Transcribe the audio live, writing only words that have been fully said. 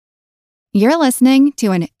You're listening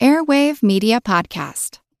to an Airwave Media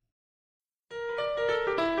Podcast.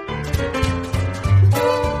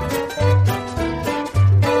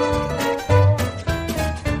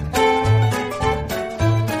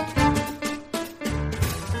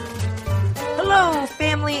 Hello,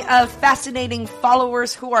 family of fascinating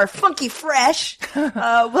followers who are funky fresh.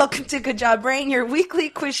 Welcome to Good Job Brain, your weekly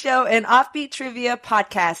quiz show and offbeat trivia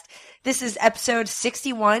podcast. This is episode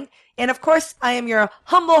 61. And of course, I am your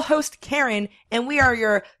humble host, Karen, and we are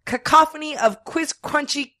your cacophony of quiz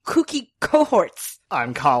crunchy kooky cohorts.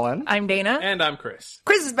 I'm Colin. I'm Dana. And I'm Chris.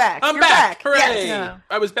 Chris is back. I'm You're back. Hooray! Yes. Yeah.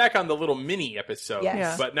 I was back on the little mini episode,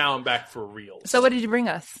 Yes. but now I'm back for real. So what did you bring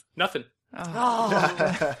us? Nothing.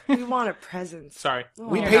 Oh, we want a present. Sorry.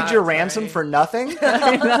 We You're paid not your ransom sorry. for nothing?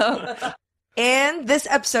 And this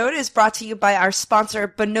episode is brought to you by our sponsor,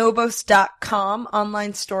 Bonobos.com,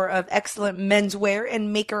 online store of excellent menswear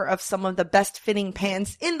and maker of some of the best fitting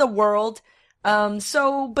pants in the world.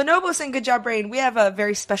 So Bonobos and Good Job Brain, we have a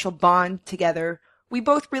very special bond together. We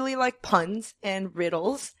both really like puns and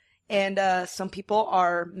riddles, and some people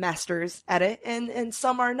are masters at it, and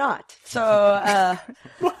some are not. So, I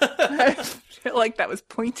feel like that was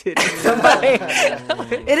pointed at somebody.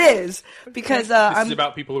 it is, because This is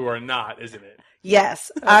about people who are not, isn't it? Yes,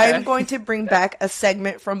 I'm going to bring back a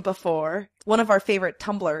segment from before. One of our favorite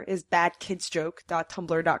Tumblr is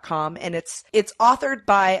badkidsjoke.tumblr.com, and it's authored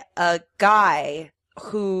by a guy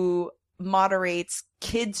who moderates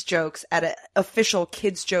kids jokes at an official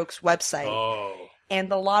kids jokes website. Oh.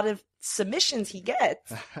 And a lot of submissions he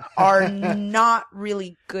gets are not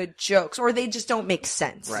really good jokes, or they just don't make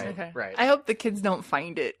sense. Right, Okay. right. I hope the kids don't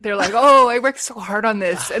find it. They're like, oh, I worked so hard on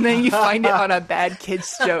this. And then you find it on a bad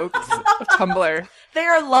kids jokes Tumblr. They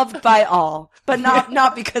are loved by all, but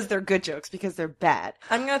not because they're good jokes, because they're bad.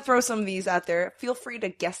 I'm going to throw some of these out there. Feel free to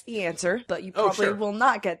guess the answer, but you probably sure. will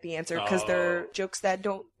not get the answer because they're Oh. jokes that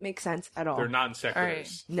don't make sense at all. They're non sequiturs. All right.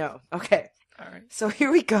 No. Okay. All right. So here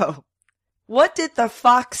we go. What did the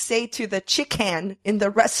fox say to the chicken in the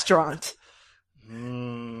restaurant?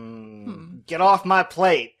 Get off my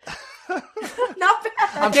plate. Not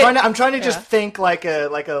bad. I'm trying to just Yeah. think like a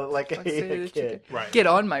kid. Right. Get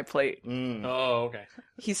on my plate. Oh, okay.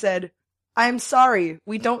 He said, "I'm sorry,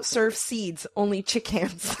 we don't serve seeds, only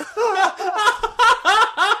chickens."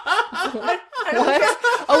 What?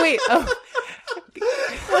 Oh, wait. Oh.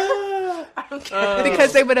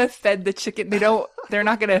 Because they would have fed the chicken. They're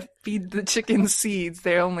not going to feed the chicken seeds.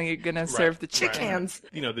 They're only going to serve the chicken. Chickens.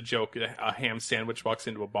 You know the joke, a ham sandwich walks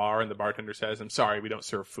into a bar and the bartender says, I'm sorry, we don't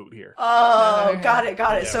serve food here. Oh, got it.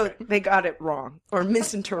 Yeah, So okay. they got it wrong or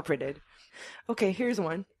misinterpreted. Okay, here's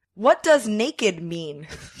one. What does naked mean?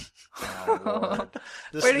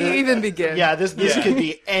 Where do you even begin? Yeah, this Yeah. could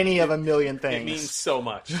be any of a million things. It means so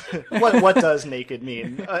much. What does naked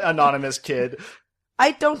mean? Anonymous kid.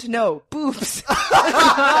 I don't know. Boobs. You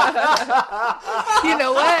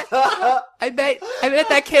know what? I bet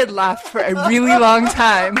that kid laughed for a really long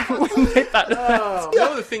time when they thought You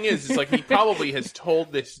know, the thing is like he probably has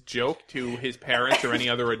told this joke to his parents or any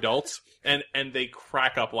other adults, and they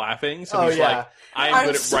crack up laughing. So Oh, he's yeah. like, I'm I'm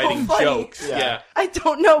good at so writing funny. jokes. Yeah. Yeah. I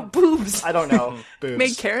don't know. Boobs. I don't know. Boobs.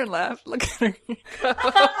 made Karen laugh. Look at her.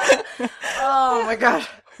 Oh my god.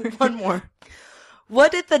 One more.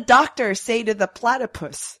 What did the doctor say to the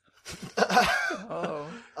platypus? Oh.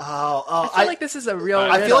 Oh, I feel like this is a real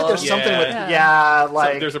I feel like there's riddle. something with Yeah. So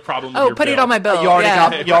like there's a problem with Oh, your put it bill. on my bill. you already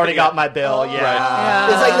Yeah. got my bill. Yeah, Right.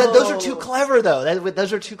 It's like Oh. those are too clever though.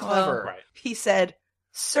 Those are too clever. Right. He said,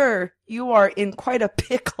 "Sir, you are in quite a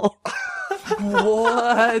pickle."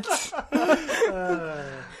 What?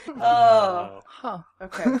 Oh. Huh.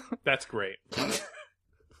 Okay. That's great.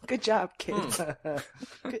 Good job, kids.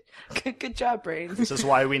 Good job, brains. This is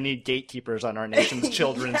why we need gatekeepers on our nation's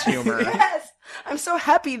children's humor. Yes! I'm so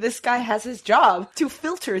happy this guy has his job to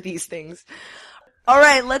filter these things. All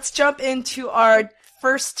right, let's jump into our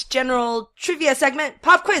first general trivia segment,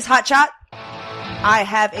 Pop Quiz Hot Shot. I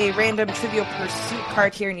have a random Trivial Pursuit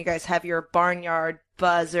card here, and you guys have your Barnyard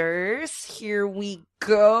buzzers. Here we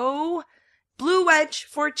go. Blue Wedge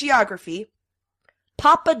for geography.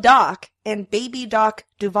 Papa Doc and Baby Doc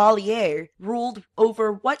Duvalier ruled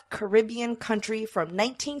over what Caribbean country from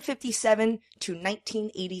 1957 to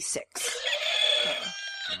 1986?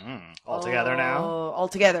 All together now. Oh, all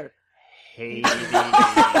together. Haiti. I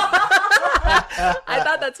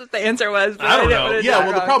thought that's what the answer was. But I don't didn't know. want to Yeah, do it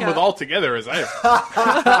well, the wrong. problem Yeah. with all together is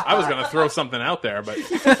I was going to throw something out there, but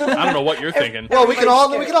I don't know what you're thinking. Well, we can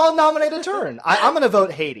all nominate a turn. I'm going to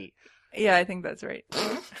vote Haiti. Yeah, I think that's right.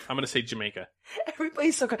 I'm going to say Jamaica.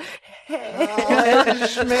 Everybody's so good.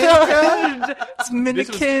 It's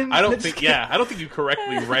Dominican. I don't think you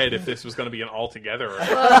correctly read if this was going to be an altogether. Or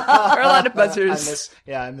There are a lot of buzzers.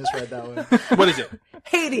 I misread that one. what is it?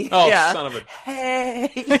 Haiti. Oh, Yeah. son of a.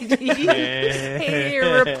 Haiti. Hey,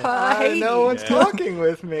 Haiti. No one's talking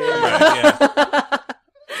with me. Right,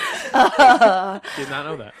 yeah. Did not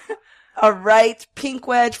know that. All right, Pink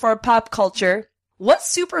Wedge for pop culture. What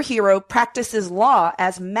superhero practices law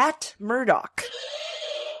as Matt Murdock?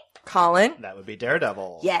 Colin? That would be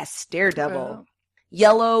Daredevil. Yes, Daredevil. Oh.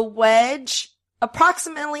 Yellow Wedge.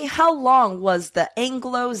 Approximately how long was the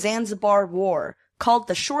Anglo-Zanzibar War, called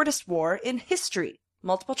the shortest war in history?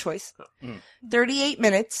 Multiple choice. 38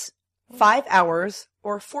 minutes, 5 hours,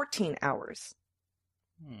 or 14 hours?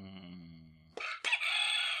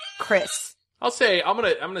 Chris. I'm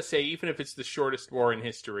gonna say even if it's the shortest war in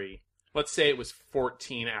history, let's say it was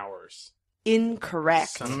 14 hours. Incorrect.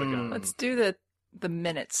 Son of a gun. Let's do the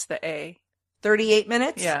minutes, the A. 38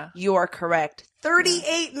 minutes? Yeah. You are correct.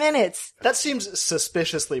 38 minutes. That seems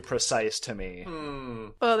suspiciously precise to me.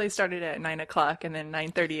 Well, they started at 9 o'clock, and then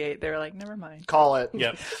 9:38. They were like, never mind. Call it.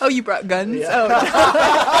 Yep. Oh, you brought guns? Yeah.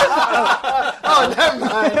 Oh, never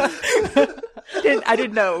mind. I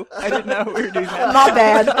didn't know. I didn't know we were doing that. Not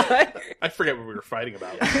bad. I forget what we were fighting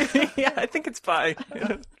about. Yeah, I think it's fine.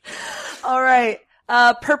 All right.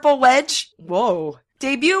 Purple Wedge. Whoa.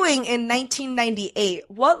 Debuting in 1998,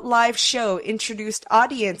 what live show introduced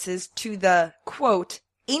audiences to the, quote,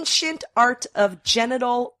 ancient art of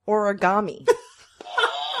genital origami?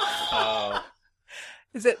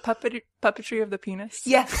 Is it puppetry of the penis?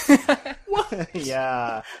 Yes.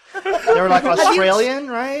 Yeah. They were like Australian,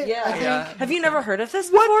 right? Yeah. Have you never heard of this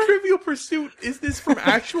before? What Trivial Pursuit is this from?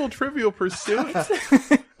 Actual Trivial Pursuit?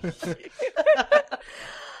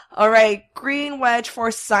 All right. Green Wedge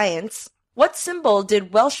for science. What symbol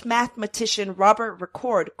did Welsh mathematician Robert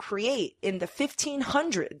Recorde create in the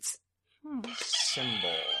 1500s?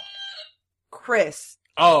 Symbol. Chris.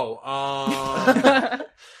 Oh,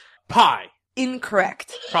 pi.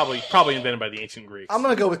 Incorrect. Probably invented by the ancient Greeks. I'm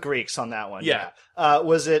going to go with Greeks on that one. Yeah.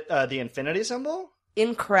 Was it the infinity symbol?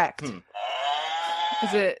 Incorrect.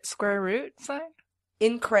 Is it square root sign?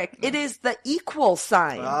 Incorrect. It is the equal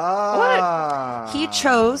sign. Ah. He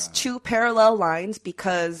chose two parallel lines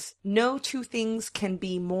because no two things can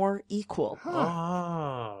be more equal.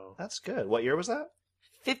 Oh. That's good. What year was that?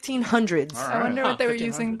 1500s. All I right. wonder what they were 1500s.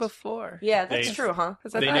 using before. Yeah, that's They- true, huh?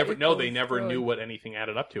 'Cause I They thought never equal they was never really- knew what anything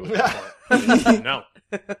added up to at that point. No.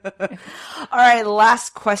 All right,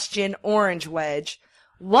 last question, Orange Wedge.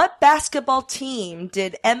 What basketball team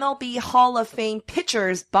did MLB Hall of Fame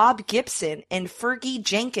pitchers Bob Gibson and Fergie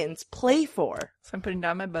Jenkins play for? So I'm putting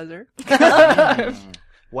down my buzzer.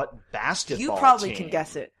 What basketball You probably team? can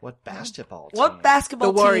guess it. What basketball team? What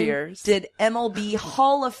basketball The Warriors. team did MLB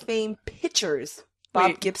Hall of Fame pitchers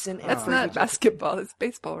Bob Wait, Gibson and That's Fergie not Jenkins? basketball. It's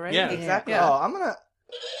baseball, right? Yeah. Exactly. Yeah. Oh,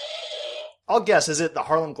 I'll guess. Is it the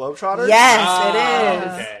Harlem Globetrotters? Yes, Ah, it is.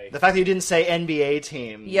 Okay. The fact that you didn't say NBA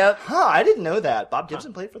team. Yep. Huh, I didn't know that. Bob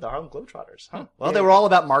Gibson played for the Harlem Globetrotters. Huh. Well, they were all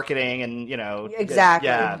about marketing and, Exactly.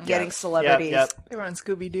 yeah, Getting yeah. celebrities. Yep, They were on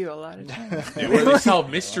Scooby-Doo a lot of times. They really solve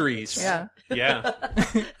mysteries. Yeah. Yeah.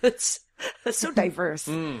 That's so diverse.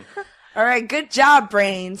 Mm. All right, good job,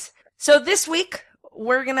 brains. So this week,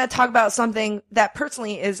 we're going to talk about something that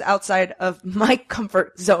personally is outside of my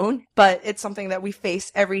comfort zone, but it's something that we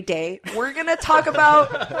face every day. We're going to talk about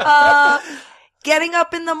getting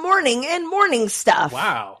up in the morning and morning stuff.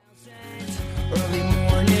 Wow. Early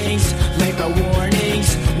mornings, late night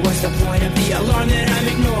warnings. What's the point of the alarm that I'm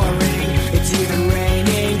ignoring? It's even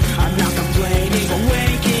raining, I'm not complaining, but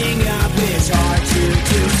waking up is hard to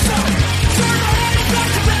do. So, turn my head back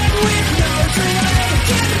to bed with no delay.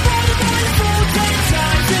 Can't afford the morning full day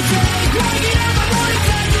time to take. Waking up my morning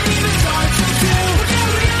doesn't even start to do. In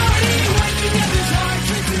reality, waking up is hard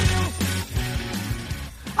to do.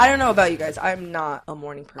 I don't know about you guys. I'm not a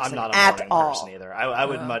morning person I'm not a at morning all. person either. I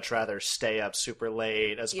would much rather stay up super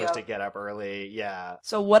late as opposed Yep. to get up early. Yeah.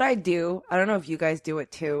 So what I do, I don't know if you guys do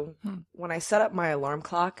it too. When I set up my alarm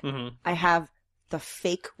clock, I have the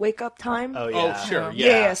fake wake up time. Oh, yeah. Oh, sure.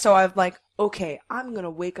 Yeah. So I'm like, okay, I'm going to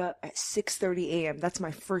wake up at 6:30 a.m. That's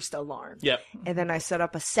my first alarm. Yep. And then I set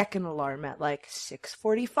up a second alarm at like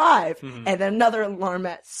 6:45 and then another alarm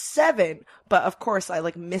at 7. But of course I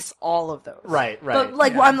like miss all of those. Right. But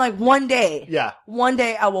like, I'm like one day Yeah.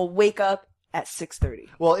 I will wake up at 6:30.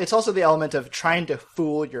 Well, it's also the element of trying to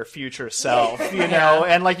fool your future self, you know?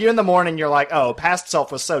 And like you in the morning, you're like, oh, past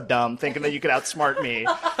self was so dumb thinking that you could outsmart me.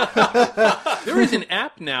 There is an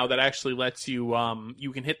app now that actually lets you,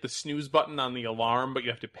 you can hit the snooze button on the alarm, but you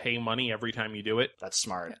have to pay money every time you do it. That's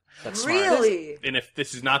smart. That's smart. Really? And if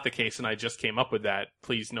this is not the case and I just came up with that,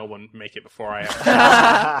 please no one make it before I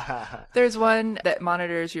have. There's one that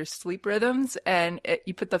monitors your sleep rhythms, and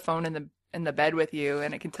you put the phone in the bed with you,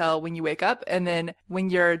 and it can tell when you wake up, and then when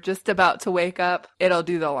you're just about to wake up, it'll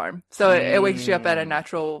do the alarm. So it wakes you up at a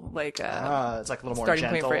natural, like, it's like a little more starting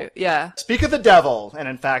gentle. point for you. Yeah. Speak of the devil, and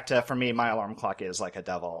in fact, for me, my alarm clock is like a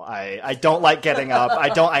devil. I don't like getting up.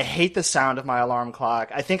 I hate the sound of my alarm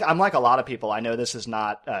clock. I think I'm like a lot of people. I know this is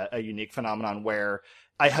not a unique phenomenon where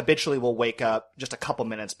I habitually will wake up just a couple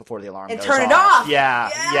minutes before the alarm And goes turn it off.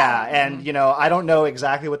 Yeah. And, I don't know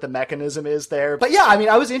exactly what the mechanism is there. But yeah, I mean,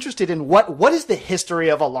 I was interested in what is the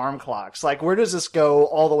history of alarm clocks? Like, where does this go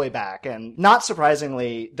all the way back? And not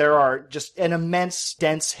surprisingly, there are just an immense,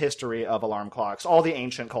 dense history of alarm clocks. All the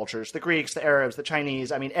ancient cultures, the Greeks, the Arabs, the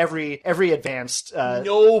Chinese. I mean, every advanced...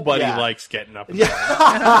 Nobody yeah. likes getting up.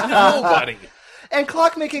 Nobody. And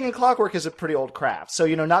clockmaking and clockwork is a pretty old craft. So,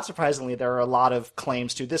 not surprisingly, there are a lot of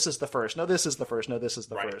claims to this is the first, no, this is the first, no, this is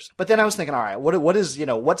the first. But then I was thinking, all right, what is,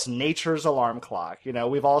 what's nature's alarm clock?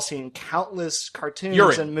 We've all seen countless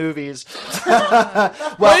cartoons and movies. Well,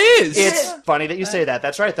 it's funny that you say that.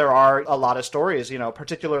 That's right. There are a lot of stories,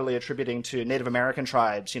 particularly attributing to Native American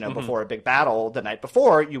tribes, before a big battle the night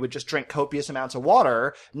before, you would just drink copious amounts of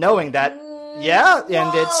water, knowing that, and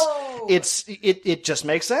it just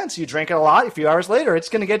makes sense. You drink it a lot, a few hours later, it's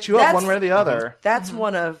going to get you up one way or the other. That's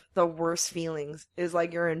one of the worst feelings, is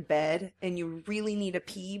like you're in bed and you really need a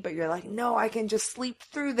pee, but you're like, no, I can just sleep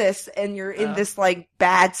through this. And you're in this like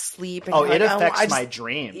bad sleep. And it like, affects my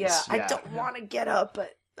dreams. Yeah, I don't want to get up, but...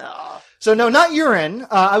 So no, not urine.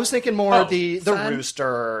 I was thinking more the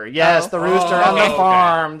rooster. Yes, the rooster on the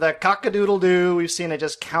farm, the cock-a-doodle-doo. We've seen it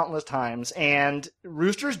just countless times. And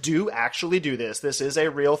roosters do actually do this. This is a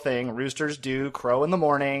real thing. Roosters do crow in the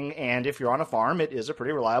morning. And if you're on a farm, it is a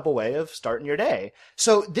pretty reliable way of starting your day.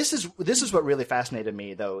 So this is what really fascinated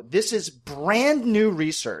me, though. This is brand new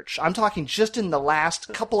research. I'm talking just in the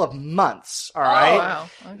last couple of months. All right. Wow.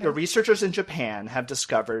 Okay. The researchers in Japan have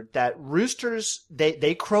discovered that roosters,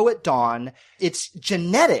 they crow at dawn. It's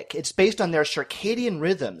genetic. It's based on their circadian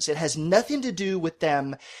rhythms. It has nothing to do with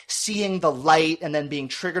them seeing the light and then being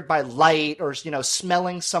triggered by light or,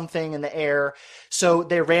 smelling something in the air. So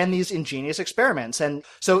they ran these ingenious experiments. And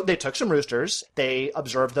so they took some roosters. They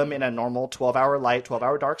observed them in a normal 12-hour light,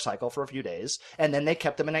 12-hour dark cycle for a few days. And then they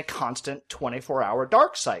kept them in a constant 24-hour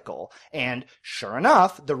dark cycle. And sure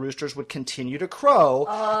enough, the roosters would continue to crow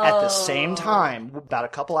at the same time, about a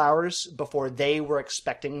couple hours before they were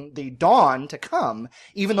expecting the dawn to come,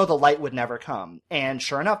 even though the light would never come. And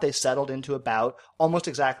sure enough, they settled into about almost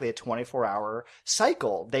exactly a 24-hour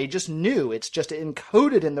cycle. They just knew, it's just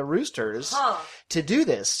encoded in the roosters to do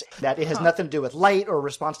this, that it has nothing to do with light or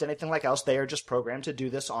response to anything like else. They are just programmed to do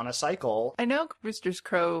this on a cycle. I know roosters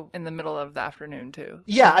crow in the middle of the afternoon too.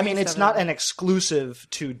 Yeah, I mean, it's not an exclusive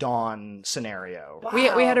to dawn scenario.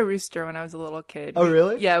 Wow. We had a rooster when I was a little kid. Oh,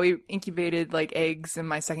 really? Yeah, we incubated like eggs in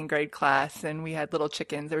my second grade class, and we had little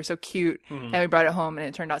chickens. They were so cute, and we brought it home, and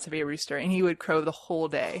it turned out to be a rooster, and he would crow the whole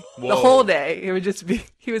day. Whoa. The whole day. It would just be,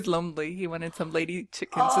 he was lonely. He wanted some lady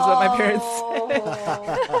chickens, is what my parents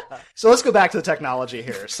said. So let's go back to the technology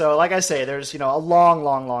here. So like I say, there's, a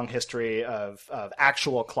long history of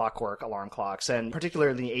actual clockwork alarm clocks. And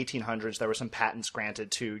particularly in the 1800s, there were some patents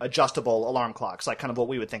granted to adjustable alarm clocks, like kind of what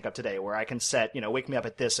we would think of today, where I can set, wake me up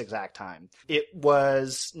at this exact time. It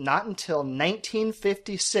was not until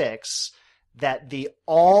 1956 that the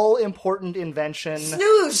all-important invention...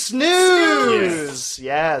 Snooze!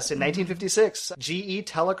 Yes, in 1956, GE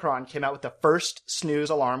Telecron came out with the first snooze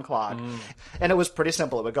alarm clock. And it was pretty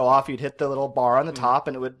simple. It would go off, you'd hit the little bar on the top,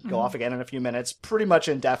 and it would go off again in a few minutes, pretty much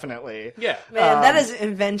indefinitely. Yeah. Man, that is an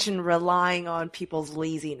invention relying on people's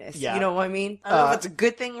laziness. Yeah. You know what I mean? I don't know if it's a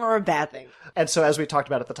good thing or a bad thing. And so as we talked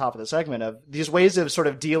about at the top of the segment, of these ways of sort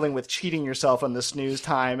of dealing with cheating yourself on the snooze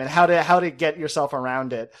time and how to get yourself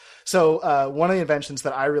around it. So one of the inventions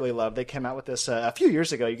that I really love, they came out with this a few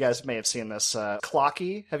years ago. You guys may have seen this.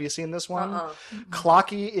 Clocky. Have you seen this one?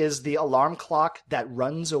 Clocky is the alarm clock that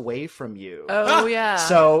runs away from you. Oh, yeah.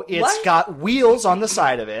 So it's got wheels on the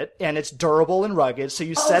side of it, and it's durable and rugged. So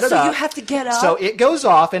you set it up. So you have to get up. So it goes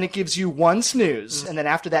off, and it gives you one snooze. And then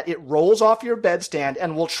after that, it rolls off your bedstand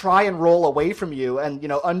and will try and roll away from you and,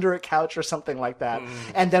 under a couch or something like that.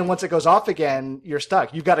 And then once it goes off again, you're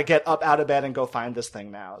stuck. You've got to get up out of bed and go find this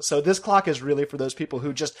thing now. So this clock is really for those people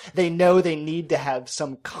who just, they know they need to have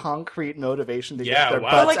some concrete motivation to get their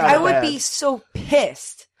butts out of bed. I would be so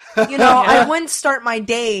pissed. I wouldn't start my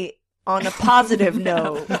day On a positive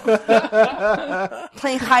note,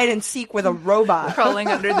 playing hide and seek with a robot. Crawling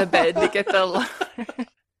under the bed to get the alarm.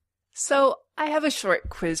 So I have a short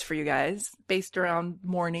quiz for you guys based around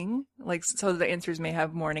morning, like so the answers may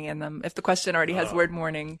have morning in them. If the question already has word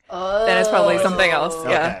morning, then it's probably something else. Yeah.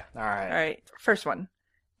 Okay. All right. All right. First one.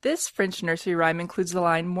 This French nursery rhyme includes the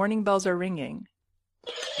line, "Morning bells are ringing."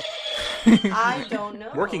 I don't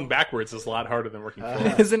know. Working backwards is a lot harder than working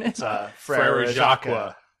forward. Isn't it? Frere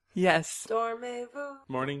Jacques. Yes. Dormez-vous.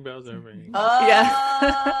 Morning bells are ringing. Oh.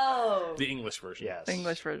 Yeah. The English version. Yes. The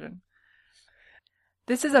English version.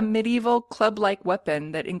 This is a medieval club-like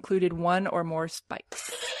weapon that included one or more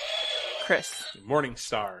spikes. Chris. Morning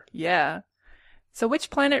star. Yeah. So which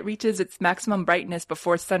planet reaches its maximum brightness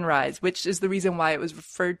before sunrise, which is the reason why it was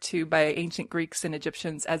referred to by ancient Greeks and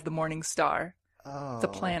Egyptians as the morning star? Oh. The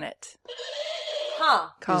planet. Huh.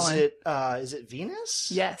 Colin. Is it Venus?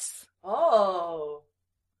 Yes. Oh.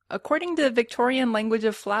 According to the Victorian language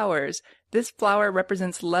of flowers, this flower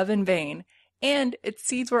represents love in vain, and its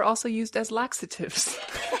seeds were also used as laxatives.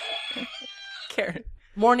 Karen.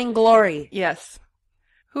 Morning glory. Yes.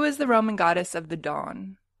 Who is the Roman goddess of the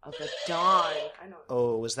dawn? Of the dawn. I don't.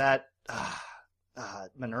 Oh, was that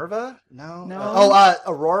Minerva? No. No.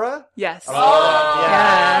 Aurora? Yes. Aurora.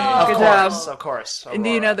 Yeah. Good job. Of course. And do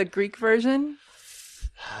you know the Greek version?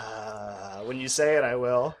 When you say it, I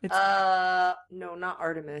will. No, not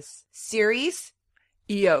Artemis. Ceres?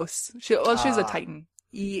 Eos. She's a Titan.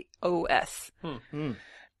 EOS.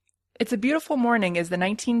 It's a Beautiful Morning is the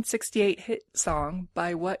 1968 hit song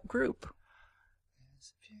by what group?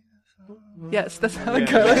 Yes, that's how it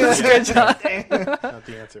goes. Good job. Not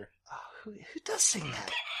the answer. Who does sing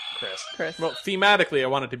that? Chris. Well, thematically, I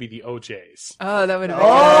want it to be the OJs. Oh, that would have been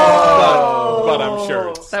But I'm sure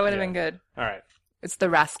it's... good. That would have been good. All right. It's the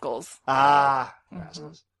Rascals.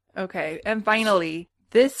 Rascals. Okay, and finally,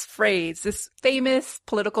 this famous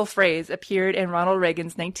political phrase appeared in Ronald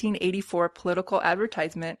Reagan's 1984 political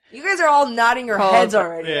advertisement. You guys are all nodding your Called- heads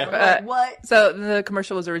already. Yeah. I'm like, what? So the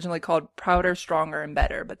commercial was originally called Prouder, Stronger, and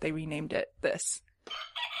Better, but they renamed it this.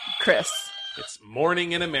 Chris. It's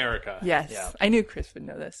Morning in America. Yes. Yeah. I knew Chris would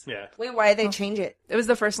know this. Yeah. Wait, why did they change it? It was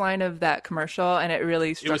the first line of that commercial, and it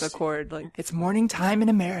really struck a chord. Like, it's morning time in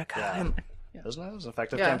America. Yeah. And It was an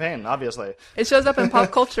effective Yeah. campaign, obviously. it shows up in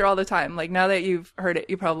pop culture all the time. Like, now that you've heard it,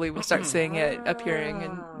 you probably will start seeing it appearing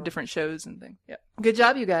in different shows and things. Yeah. Good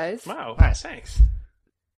job, you guys. Wow. Nice. Thanks.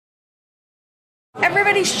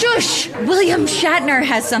 Everybody shush! William Shatner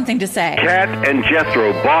has something to say. Cat and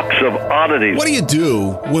Jethro, box of oddities. What do you do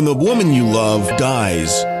when the woman you love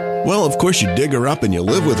dies? Well, of course you dig her up and you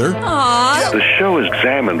live with her. Aww. The show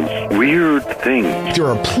examines weird things. There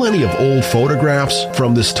are plenty of old photographs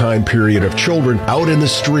from this time period of children out in the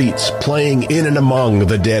streets playing in and among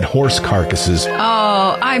the dead horse carcasses.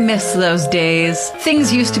 Oh, I miss those days.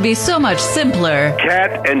 Things used to be so much simpler.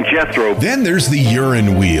 Cat and Jethro. Then there's the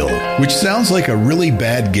urine wheel, which sounds like a really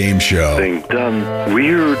bad game show. Thing done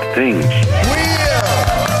weird things.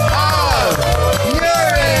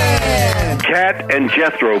 Cat and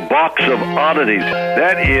Jethro, box of oddities.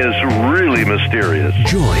 That is really mysterious.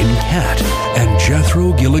 Join Cat and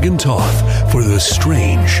Jethro Gilligan Toth for the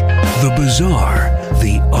strange, the bizarre,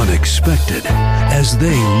 the unexpected as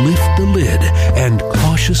they lift the lid and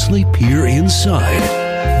cautiously peer inside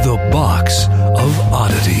the Box of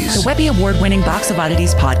Oddities. The Webby Award-winning Box of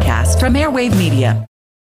Oddities podcast from Airwave Media.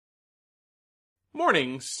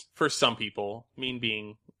 Mornings, for some people, mean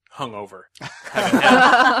being hungover.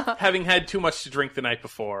 Having had too much to drink the night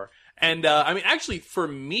before. And, I mean, actually, for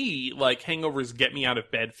me, like, hangovers get me out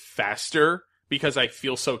of bed faster because I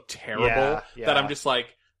feel so terrible that I'm just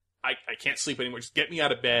like, I can't sleep anymore. Just get me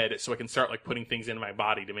out of bed so I can start, like, putting things into my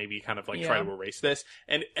body to maybe kind of, like, try to erase this.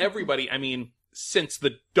 And everybody, I mean, since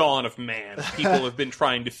the dawn of man, people have been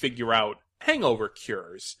trying to figure out hangover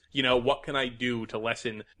cures. You know, what can I do to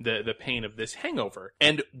lessen the pain of this hangover?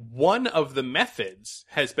 And one of the methods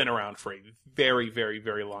has been around for a very, very,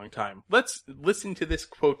 very long time. Let's listen to this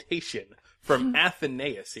quotation from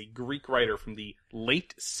Athenaeus, a Greek writer from the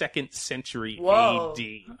late 2nd century AD. All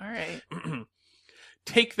right.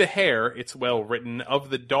 Take the hair, it's well written, of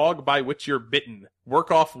the dog by which you're bitten. Work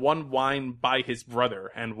off one wine by his brother,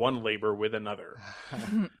 and one labor with another.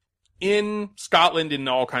 In Scotland and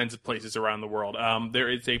all kinds of places around the world, there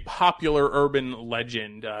is a popular urban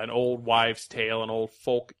legend, an old wives' tale, an old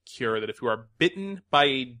folk cure that if you are bitten by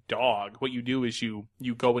a dog, what you do is you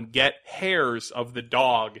go and get hairs of the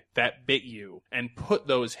dog that bit you and put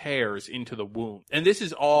those hairs into the wound. And this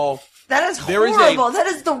is all... That is horrible. That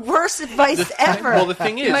is the worst advice ever. Well, the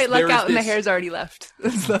thing is... You might look out and the this, hair's already left.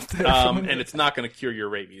 It's left there. and it's not going to cure your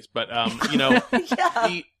rabies. But, you know,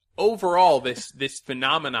 overall, this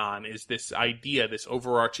phenomenon is this idea, this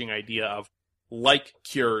overarching idea of like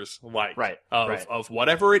cures like. Right. Of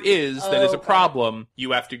whatever it is that is a problem,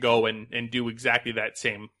 you have to go and do exactly that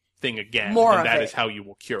same thing again. More and of that it. is how you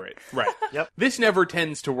will cure it. Right. Yep. This never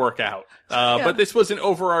tends to work out. But this was an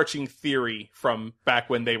overarching theory from back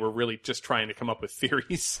when they were really just trying to come up with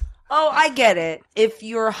theories. Oh, I get it. If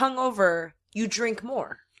you're hungover, you drink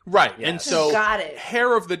more. Right. Yes. And so, Got it.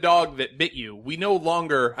 hair of the dog that bit you, we no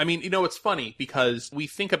longer, I mean, it's funny because we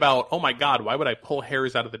think about, oh my God, why would I pull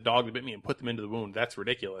hairs out of the dog that bit me and put them into the wound? That's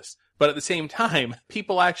ridiculous. But at the same time,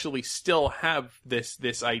 people actually still have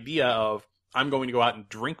this idea of, I'm going to go out and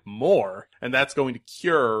drink more, and that's going to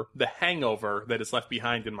cure the hangover that is left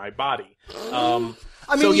behind in my body.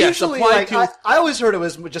 I mean, so yes, usually, applied like, to- I always heard it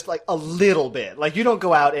was just like a little bit. Like, you don't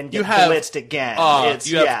go out and get blitzed again.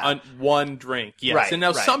 You have one drink, yes. Right, and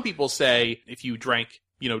now right. some people say if you drank,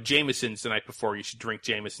 Jameson's the night before, you should drink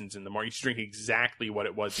Jameson's in the morning. You should drink exactly what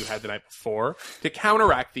it was you had the night before to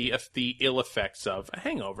counteract the ill effects of a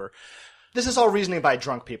hangover. This is all reasoning by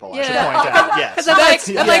drunk people, I should Yeah. point out. Yes.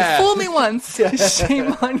 I'm like, fool me once.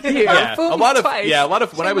 Shame on you. Yeah, Fool a me lot of twice.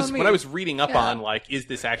 when I Shame on me. was reading up on like, is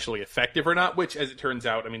this actually effective or not? Which, as it turns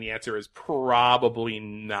out, I mean, the answer is probably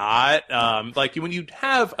not. Like when you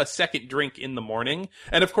have a second drink in the morning,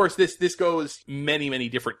 and of course this goes many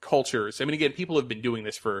different cultures. I mean, again, people have been doing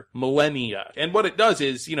this for millennia, and what it does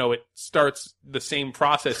is, it starts the same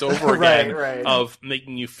process over again Right. of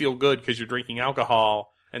making you feel good because you're drinking alcohol.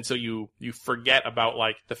 And so you forget about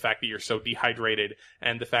like the fact that you're so dehydrated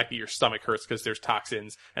and the fact that your stomach hurts because there's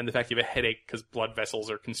toxins and the fact you have a headache because blood vessels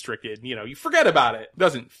are constricted. You forget about it. It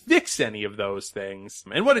doesn't fix any of those things.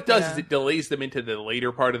 And what it does is it delays them into the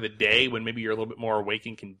later part of the day when maybe you're a little bit more awake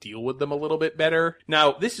and can deal with them a little bit better.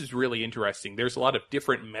 Now, this is really interesting. There's a lot of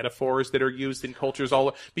different metaphors that are used in cultures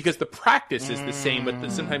because the practice is the same, but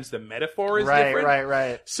sometimes the metaphor is different.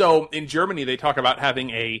 Right. So in Germany, they talk about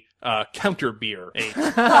having a counter beer,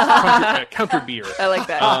 counter beer. I like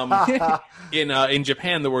that. In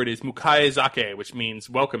Japan, the word is mukaezake, which means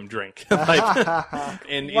welcome drink.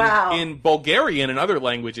 In Bulgarian and other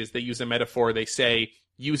languages, they use a metaphor. They say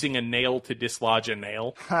using a nail to dislodge a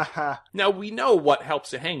nail. Now, we know what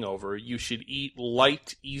helps a hangover. You should eat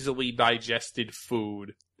light, easily digested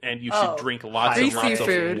food. And you should drink lots and Greasy lots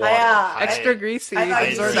food. of water. Yeah. Extra greasy. I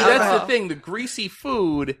absorb See, alcohol. that's the thing. The greasy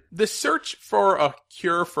food, the search for a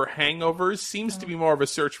cure for hangovers seems to be more of a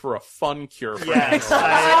search for a fun cure for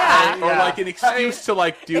hangovers. Or like an excuse to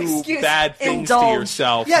like do bad things to indulge.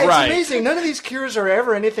 yourself. Yeah, it's right. amazing. None of these cures are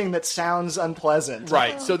ever anything that sounds unpleasant.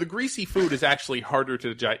 Right. So the greasy food is actually harder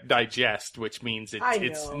to digest, which means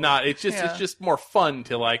it's know. not. It's just more fun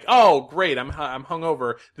to like. Oh, great! I'm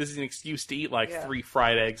hungover. This is an excuse to eat like 3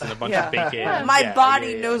 fried eggs and a bunch of bacon. My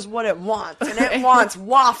body knows what it wants, and it wants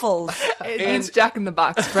waffles. It needs Jack in the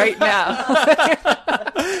Box right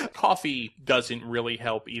now. Coffee doesn't really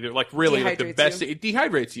help either. Like really, like the Dehydrates best you. it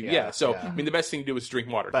dehydrates you. Yeah. So yeah. I mean, the best thing to do is drink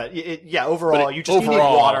water. But overall, you need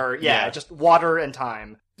overall, water. yeah. Just water and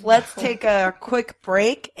time. Let's take a quick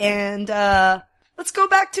break and let's go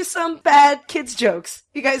back to some bad kids jokes.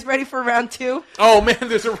 You guys ready for round 2? Oh man,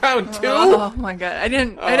 there's a round 2. Oh my god, I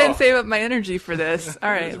didn't save up my energy for this. All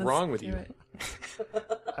right, What is wrong with you?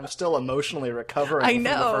 I'm still emotionally recovering I from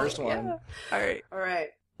know. the first one. Yeah. All right.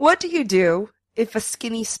 What do you do if a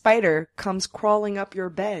skinny spider comes crawling up your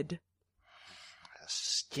bed? A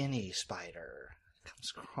skinny spider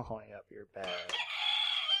comes crawling up your bed.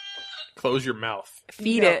 Close your mouth.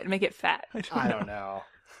 Feed it, make it fat. I don't know.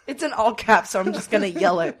 It's in all caps, so I'm just gonna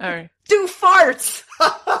yell it. All right. Do farts!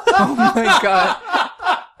 Oh my god.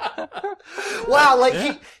 Wow,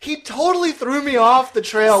 like he totally threw me off the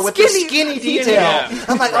trail with the skinny detail. Yeah.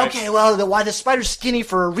 I'm like, Right. okay, well, why the spider's skinny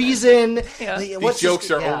for a reason? Yeah. These jokes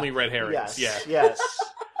are only red herrings. Yes.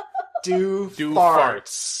 Do Do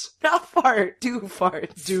farts. Not fart, do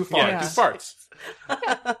farts. Do farts. Yeah, do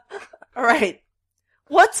farts. Alright.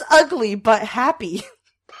 What's ugly but happy?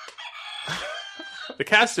 The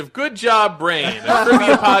cast of Good Job Brain, a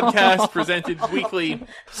trivia podcast presented weekly.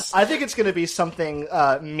 I think it's going to be something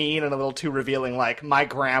mean and a little too revealing, like my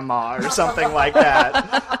grandma or something like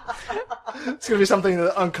that. It's going to be something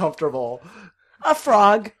uncomfortable. A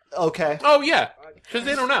frog. Okay. Oh yeah, because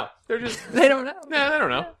they don't know. They're just They don't know. they don't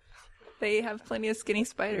know. They have plenty of skinny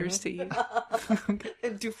spiders to eat.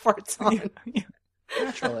 And do farts on.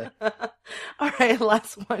 Naturally. Alright,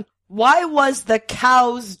 last one. Why was the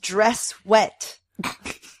cow's dress wet?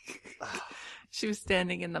 She was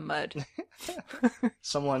standing in the mud.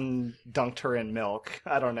 Someone dunked her in milk.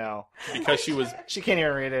 I don't know. Because she was. She can't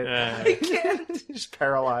even read it. Do She's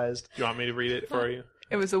paralyzed. you want me to read it for you?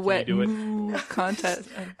 It was a wet do it? moo contest.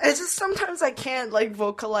 It's just sometimes I can't like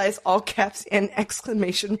vocalize all caps and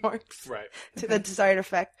exclamation marks Right. to the desired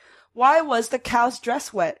effect. Why was the cow's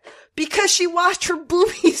dress wet? Because she washed her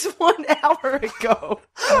boobies 1 hour ago.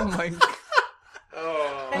 Oh my god.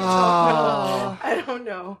 I don't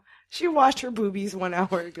know. She washed her boobies 1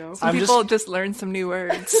 hour ago. Some people just learned some new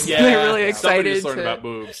words. Yeah, They're really somebody excited just learned to about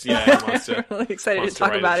boobs. Yeah, he wants to, really excited wants to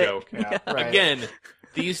talk write about a it. joke. Yeah. Right. Again,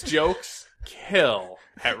 these jokes kill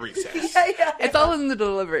at recess. It's all in the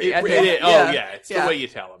delivery. I It think. is. Oh yeah, it's the way you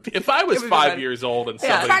tell them. If I was It would be 5 funny. years old and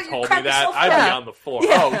Yeah. somebody told me that, I'd be on the floor.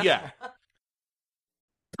 Yeah. Oh yeah.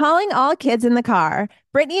 Calling all kids in the car.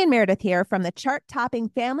 Brittany and Meredith here from the chart-topping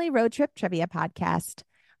Family Road Trip Trivia Podcast.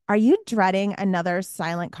 Are you dreading another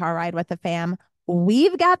silent car ride with the fam?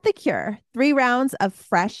 We've got the cure. 3 rounds of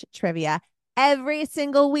fresh trivia every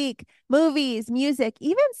single week. Movies, music,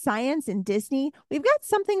 even science and Disney. We've got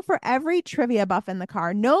something for every trivia buff in the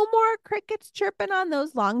car. No more crickets chirping on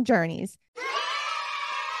those long journeys.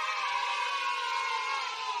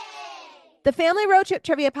 The Family Road Trip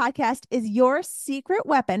Trivia Podcast is your secret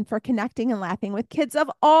weapon for connecting and laughing with kids of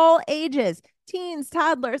all ages. Teens,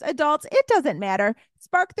 toddlers, adults, it doesn't matter.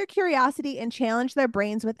 Spark their curiosity and challenge their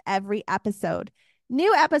brains with every episode.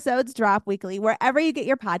 New episodes drop weekly wherever you get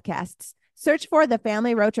your podcasts. Search for the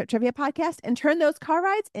Family Road Trip Trivia Podcast and turn those car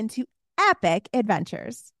rides into epic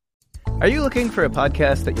adventures. Are you looking for a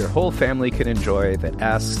podcast that your whole family can enjoy that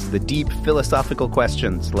asks the deep philosophical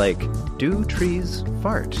questions like, do trees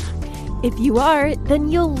fart? If you are,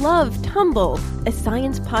 then you'll love Tumble, a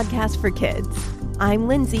science podcast for kids. I'm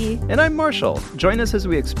Lindsay. And I'm Marshall. Join us as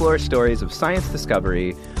we explore stories of science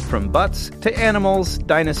discovery, from butts to animals,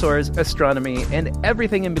 dinosaurs, astronomy, and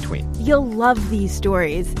everything in between. You'll love these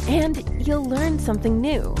stories, and you'll learn something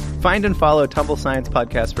new. Find and follow Tumble Science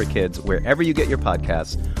Podcast for Kids wherever you get your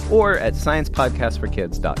podcasts, or at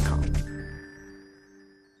sciencepodcastforkids.com.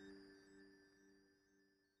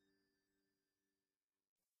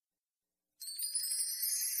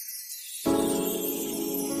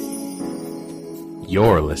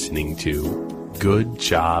 You're listening to Good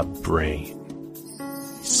Job Brain.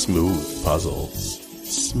 Smooth puzzles,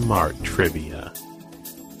 smart trivia.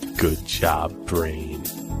 Good Job Brain.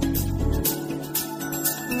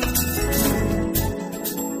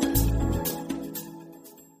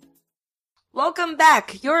 Welcome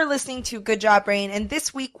back. You're listening to Good Job Brain, and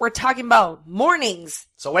this week we're talking about mornings.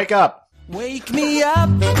 So wake up. Wake me up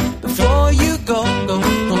before you go.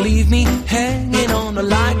 Don't leave me hanging on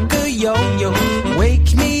like a yo-yo.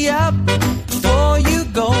 Wake me up before you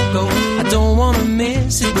go. I don't want to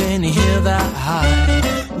miss it when you hear that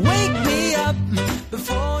high. Wake me up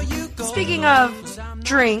before you go. Speaking of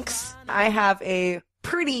drinks, I have a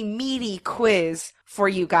pretty meaty quiz for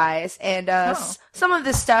you guys, and some of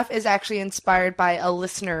this stuff is actually inspired by a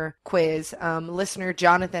listener quiz. Listener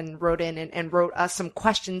Jonathan wrote in and wrote us some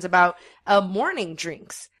questions about morning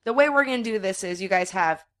drinks. The way we're going to do this is you guys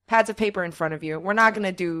have pads of paper in front of you. We're not going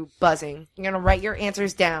to do buzzing. You're going to write your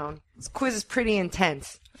answers down. This quiz is pretty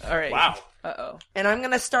intense. All right. Wow. Uh-oh. And I'm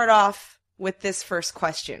going to start off with this first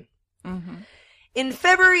question. Mm-hmm. In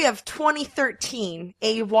February of 2013,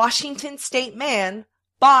 a Washington state man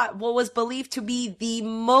bought what was believed to be the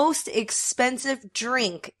most expensive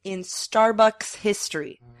drink in Starbucks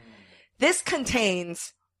history. This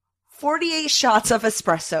contains 48 shots of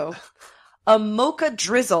espresso, a mocha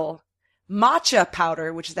drizzle, matcha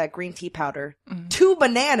powder, which is that green tea powder, 2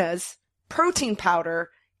 bananas, protein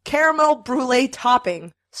powder, caramel brulee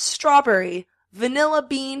topping, strawberry, vanilla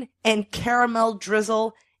bean, and caramel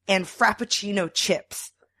drizzle, and frappuccino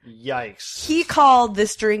chips. Yikes. He called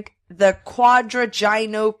this drink the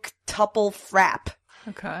Quadraginotuple Frap.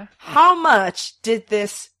 Okay. How much did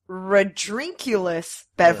this redrinkulous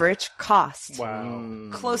beverage cost? Wow.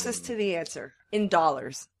 Closest to the answer in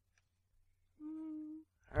dollars.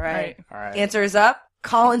 All right. All right. Answer is up.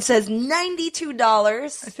 Colin says $92. I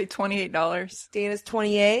say $28. Dana's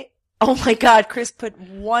 28. Oh my God, Chris put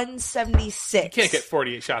 $176. You can't get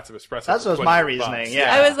 48 shots of espresso. That was my reasoning,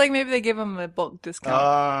 yeah. I was like, maybe they give them a bulk discount.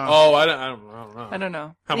 I don't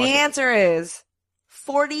know. How The much? answer is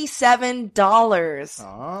 $47.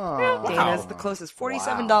 Oh. Dana's the closest.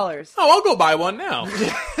 $47. Oh, I'll go buy one now.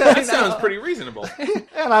 That sounds pretty reasonable.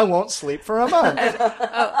 And I won't sleep for a month.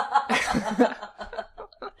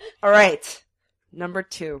 All right. Number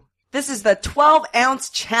 2. This is the 12-ounce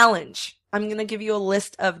challenge. I'm going to give you a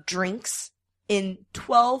list of drinks in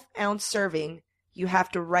 12-ounce serving. You have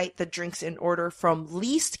to write the drinks in order from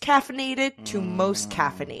least caffeinated to most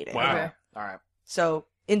caffeinated. Wow. Okay. All right. So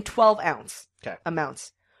in 12-ounce Okay.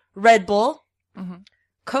 amounts. Red Bull, Mhm.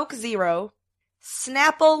 Coke Zero,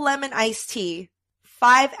 Snapple Lemon Iced Tea,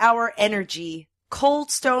 5-Hour Energy, Cold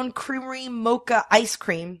Stone Creamery Mocha Ice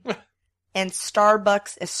Cream, and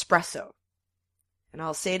Starbucks Espresso. And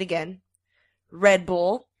I'll say it again. Red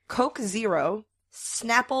Bull, Coke Zero,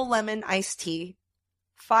 Snapple Lemon Iced Tea,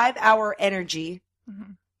 5-Hour Energy,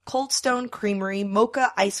 Cold Stone Creamery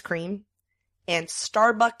Mocha Ice Cream, and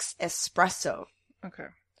Starbucks Espresso. Okay.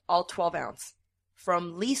 All 12 ounce.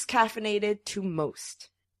 From least caffeinated to most.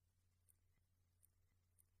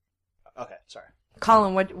 Okay, sorry.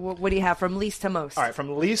 Colin, what do you have from least to most? All right,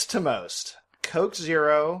 from least to most. Coke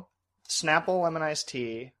Zero, Snapple Lemon Iced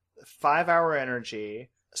Tea, 5-Hour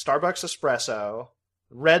Energy, Starbucks Espresso,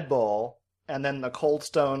 Red Bull, and then the Cold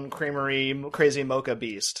Stone Creamery Crazy Mocha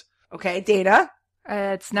Beast. Okay, Dana?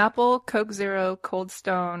 It's Snapple, Coke Zero, Cold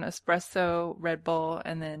Stone, Espresso, Red Bull,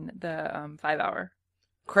 and then the 5-Hour.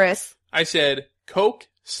 Chris? I said Coke,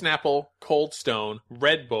 Snapple, Cold Stone,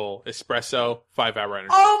 Red Bull, Espresso, 5-Hour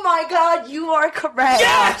Energy. Oh my god, you are correct!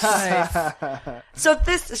 Yes!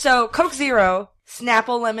 So Coke Zero,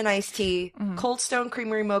 Snapple Lemon Iced Tea, Cold Stone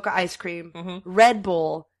Creamery Mocha Ice Cream, Red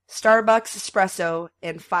Bull, Starbucks Espresso,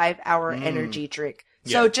 and 5-Hour Energy drink.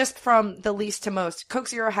 So just from the least to most, Coke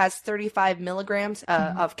Zero has 35 milligrams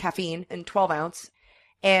of caffeine in 12 ounce.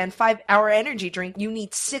 And 5-Hour Energy drink, you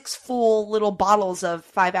need 6 full little bottles of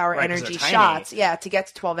 5-Hour Energy shots. Yeah, to get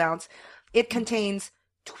to 12 ounce. It contains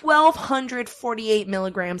 1,248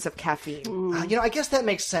 milligrams of caffeine. I guess that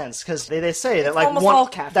makes sense because they say that It's like almost all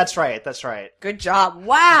caffeine. That's right. Good job.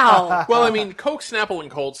 Wow. Well, I mean, Coke, Snapple,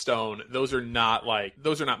 and Cold Stone, those are not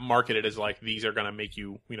marketed as like these are going to make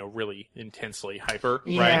you, really intensely hyper,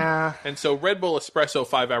 Yeah. right? And so Red Bull, Espresso,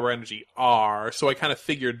 5-Hour Energy are, so I kind of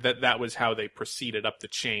figured that was how they proceeded up the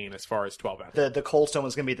chain as far as 12 ounces. The Cold Stone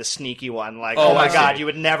was going to be the sneaky one. Like, Oh, oh my I god, see. you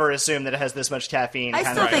would never assume that it has this much caffeine. I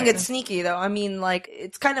kind still of think thing. it's sneaky, though. I mean, like,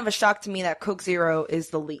 it's kind of a shock to me that Coke Zero is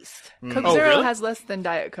the least. Coke Oh, Zero really? has less than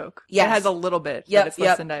Diet Coke. Yes. It has a little bit, Yep, but it's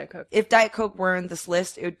less than Diet Coke. If Diet Coke were in this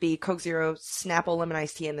list, it would be Coke Zero, Snapple Lemon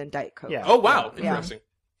Iced Tea, and then Diet Coke. Yeah. Oh, wow. Yeah. Interesting.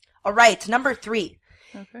 All right, number 3.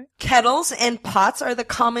 Okay. Kettles and pots are the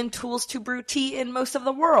common tools to brew tea in most of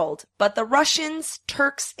the world, but the Russians,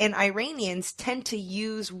 Turks, and Iranians tend to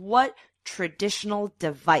use what traditional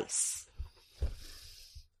device?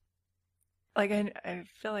 Like, I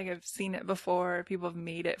feel like I've seen it before. People have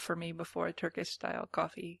made it for me before, Turkish-style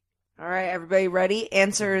coffee. All right, everybody ready?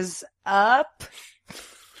 Answers up.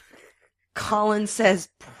 Colin says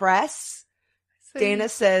press. Dana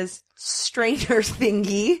says strainer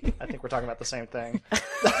thingy. I think we're talking about the same thing.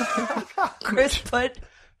 Chris put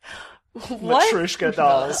what? Matryoshka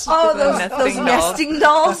dolls. Oh, those nesting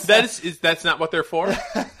dolls. That's not what they're for?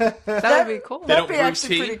 That would be cool. They That'd don't be brew actually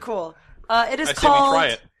tea? pretty cool. It is I say we called try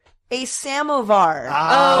it. a samovar.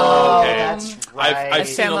 Oh, okay. that's right. I've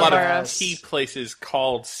seen a lot Samovar. of tea places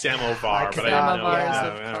called samovar, could but I not-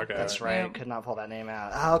 didn't know. yeah. Okay. That's right. Yeah. Could not pull that name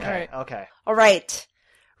out. Okay. All Okay. All right.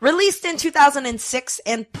 Released in 2006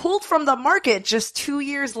 and pulled from the market just 2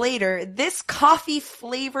 years later, this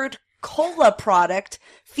coffee-flavored cola product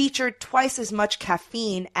featured twice as much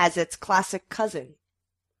caffeine as its classic cousin.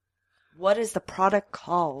 What is the product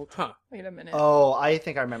called? Huh. Wait a minute. Oh, I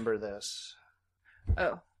think I remember this.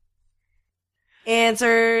 Oh.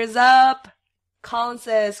 Answers up. Colin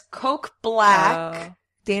says Coke Black. Oh.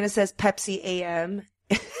 Dana says Pepsi AM.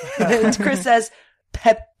 And Chris says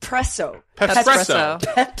Peppresso. Pepspresso.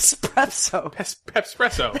 Pepspresso.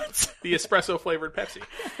 Pepspresso. The espresso flavored Pepsi.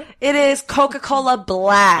 It is Coca-Cola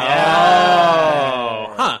Black.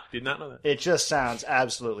 Oh. Huh. Did not know that. It just sounds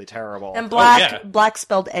absolutely terrible. And black, yeah. black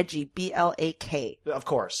spelled edgy. B-L-A-K. Of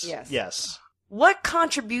course. Yes. Yes. What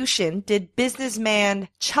contribution did businessman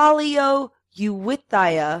Chalio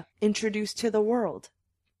Uwithaya introduce to the world?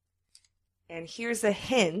 And here's a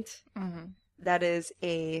hint. That is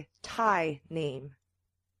a Thai name.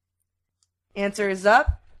 Answer is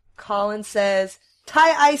up. Colin says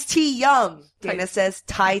Thai iced tea, yum. Dana says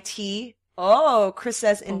Thai tea. Oh, Chris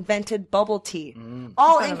says invented bubble tea.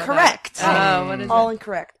 All I thought about incorrect. that. Oh, what is All it?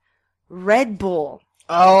 incorrect. Red Bull.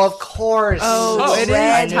 Oh, of course. Oh, it is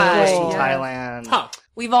I knew Thai. it was Yeah. Thailand. Huh.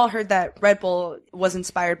 We've all heard that Red Bull was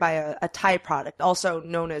inspired by a Thai product, also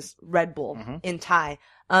known as Red Bull in Thai.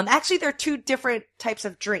 Actually, there are 2 different types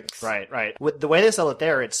of drinks. Right, right. With the way they sell it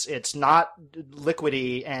there, it's not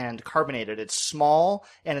liquidy and carbonated. It's small,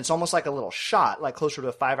 and it's almost like a little shot, like closer to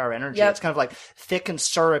a 5-Hour Energy. Yep. It's kind of like thick and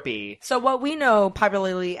syrupy. So what we know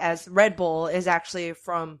popularly as Red Bull is actually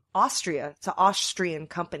from Austria. It's an Austrian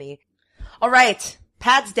company. All right.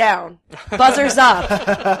 Pads down. Buzzers up.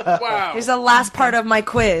 Wow. Here's the last part of my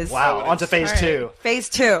quiz. Wow, on to phase 2. Phase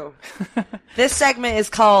 2. This segment is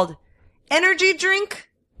called Energy Drink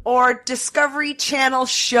or Discovery Channel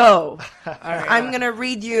show? I'm going to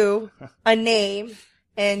read you a name,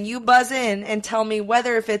 and you buzz in and tell me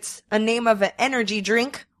whether if it's a name of an energy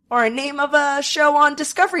drink or a name of a show on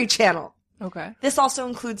Discovery Channel. Okay. This also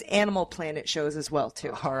includes Animal Planet shows as well,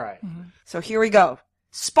 too. All right. So here we go.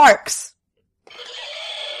 Sparks.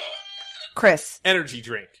 Chris. Energy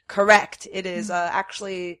drink. Correct. It is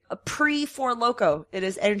actually a pre-Four Loko. It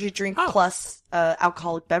is energy drink plus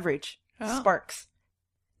alcoholic beverage. Sparks.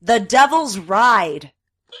 The Devil's Ride.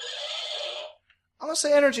 I'm going to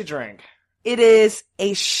say energy drink. It is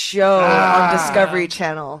a show on Discovery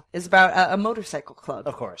Channel. It's about a motorcycle club.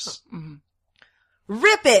 Of course.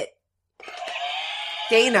 Rip It.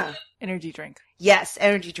 Dana. Energy drink. Yes,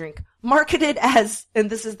 energy drink. Marketed as, and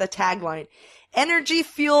this is the tagline, energy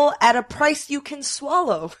fuel at a price you can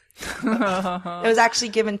swallow. It was actually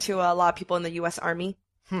given to a lot of people in the U.S. Army.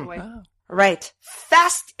 Right.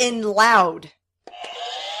 Fast and Loud.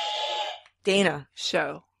 Dana.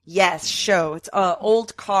 Show. Yes, show. It's an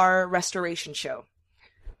old car restoration show.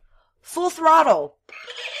 Full Throttle.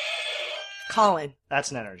 Colin.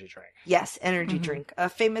 That's an energy drink. Yes, energy drink.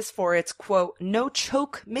 Famous for its, quote, no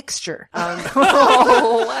choke mixture. What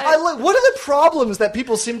are the problems that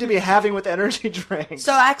people seem to be having with energy drinks?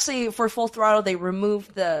 So actually, for Full Throttle, they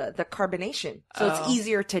removed the carbonation. So it's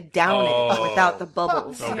easier to down it without the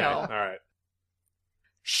bubbles. Okay, all right.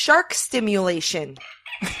 Shark Stimulation.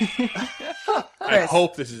 I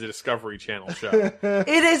hope this is a Discovery Channel show. It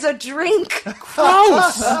is a drink.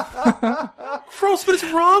 Gross! Gross, what is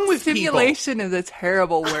wrong with Stimulation is a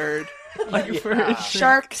terrible word.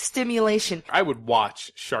 Shark Stimulation. I would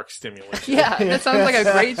watch Shark Stimulation. Yeah, that sounds like a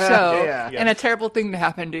great show Yeah. and a terrible thing to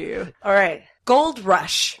happen to you. All right. Gold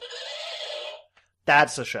Rush.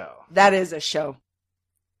 That's a show. That is a show.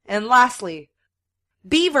 And lastly,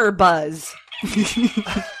 Beaver Buzz.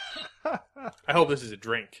 I hope this is a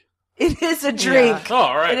drink. It is a drink. Yeah. Oh,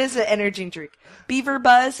 all right. It is an energy drink. Beaver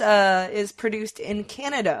Buzz is produced in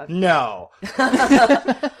Canada No.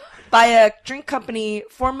 by a drink company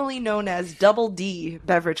formerly known as Double D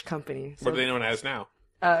Beverage Company. What are they known as now?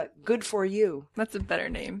 Good for you. That's a better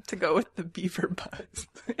name to go with the Beaver Buzz.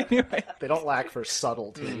 Anyway. They don't lack for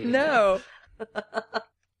subtlety. No.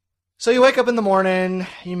 So you wake up in the morning,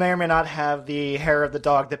 you may or may not have the hair of the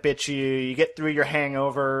dog that bit you, you get through your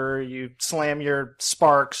hangover, you slam your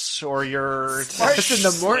Sparks or your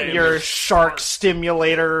your shark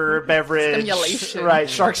stimulator beverage. Stimulation. Right,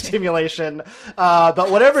 shark stimulation. But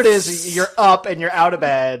whatever it is, you're up and you're out of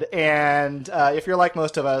bed, and if you're like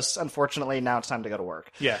most of us, unfortunately, now it's time to go to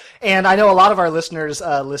work. Yeah. And I know a lot of our listeners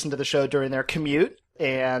listen to the show during their commute.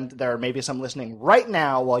 And there may be some listening right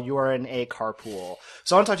now while you are in a carpool.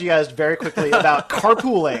 So I want to talk to you guys very quickly about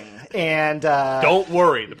carpooling. And don't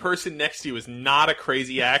worry, the person next to you is not a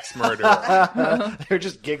crazy axe murderer. They're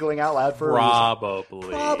just giggling out loud for a reason. Probably.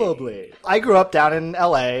 Probably. I grew up down in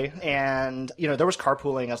LA, and there was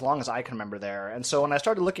carpooling as long as I can remember there. And so when I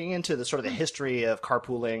started looking into the sort of the history of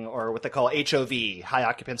carpooling, or what they call HOV, high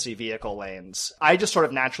occupancy vehicle lanes, I just sort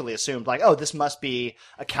of naturally assumed like, oh, this must be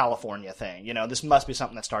a California thing. This must be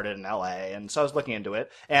something that started in LA. And so I was looking into it,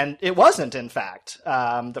 and it wasn't, in fact.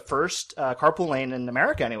 The first carpool lane in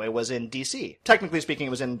America anyway was in DC. Technically speaking,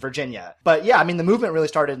 it was in Virginia. But yeah, I mean, the movement really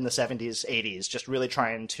started in the 70s, 80s, just really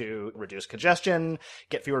trying to reduce congestion,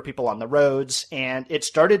 get fewer people on the roads. And it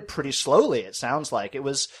started pretty slowly, it sounds like. It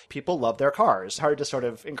was, people love their cars. Hard to sort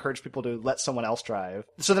of encourage people to let someone else drive.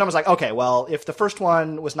 So then I was like, okay, well, if the first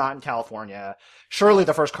one was not in California, surely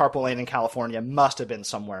the first carpool lane in California must have been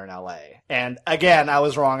somewhere in LA. And again, I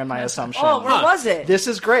was wrong in my assumption. Oh, where was it? This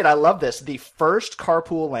is great. I love this. The first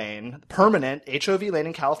carpool lane, permanent HOV lane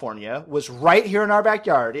in California, was right here in our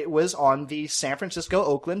backyard. It was on the San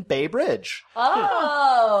Francisco-Oakland Bay Bridge.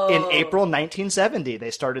 Oh. In April 1970,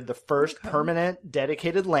 they started the first permanent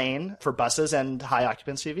dedicated lane for buses and high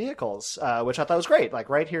occupancy vehicles, which I thought was great, like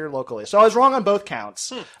right here locally. So I was wrong on both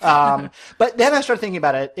counts. But then I started thinking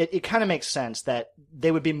about it. It kind of makes sense that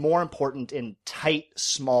they would be more important in tight,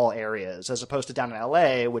 small areas as opposed to down in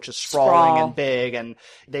LA, which is sprawling and big. And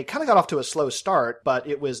they kind of got off to a slow start, but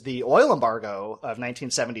it was the oil embargo of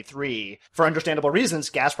 1973. For understandable reasons,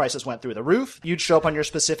 gas prices went through the roof. You'd show up on your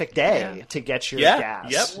specific day to get your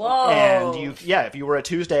gas. Yep. Whoa. And if you were a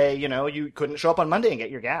Tuesday, you couldn't show up on Monday and get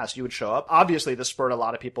your gas. You would show up. Obviously, this spurred a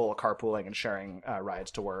lot of people carpooling and sharing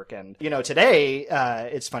rides to work. And, today,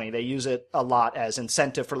 it's funny, they use it a lot as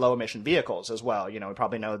incentive for low emission vehicles as well. We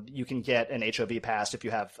probably know you can get an HOV pass if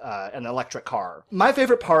you have an electric car. My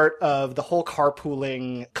favorite part of the whole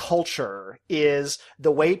carpooling culture is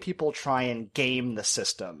the way people try and game the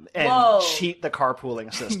system. system and Whoa. cheat the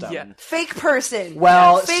carpooling system. Yeah. Fake person.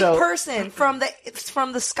 Well, fake so- person from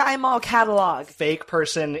the Sky Mall catalog. Fake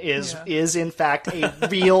person is in fact a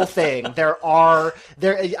real thing.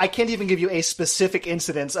 I can't even give you a specific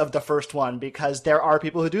incidence of the first one because there are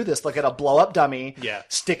people who do this. Look at a blow up dummy,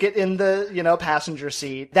 stick it in the passenger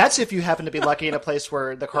seat. That's if you happen to be lucky in a place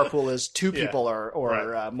where the carpool is two people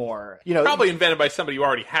or more. Probably invented by somebody who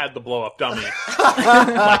already had the blow up dummy,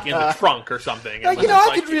 like in the trunk or something. I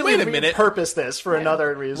could really wait a minute. repurpose this for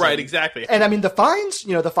another reason. Right, exactly. And I mean, the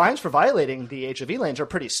fines for violating the HOV lanes are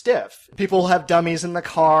pretty stiff. People have dummies in the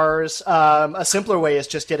cars. A simpler way is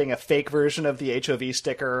just getting a fake version of the HOV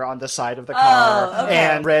sticker on the side of the car. Okay.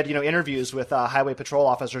 And read, interviews with highway patrol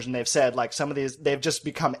officers, and they've said, like, some of these, they've just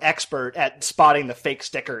become expert at spotting the fake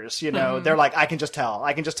stickers. They're like, I can just tell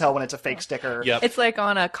when it's a fake sticker. Yep. It's like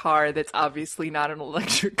on a car that's obviously not an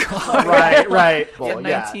electric car. Right. Well,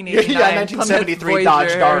 1989 1973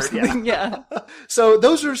 Dodge Dart. Yeah. So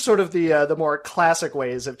those are sort of the more classic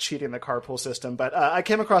ways of cheating the carpool system. But I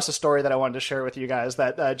came across a story that I wanted to share with you guys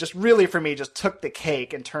that just really, for me, just took the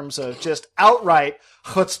cake in terms of just outright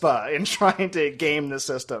chutzpah in trying to game the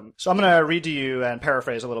system. So I'm going to read to you and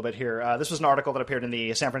paraphrase a little bit here. This was an article that appeared in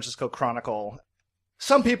the San Francisco Chronicle.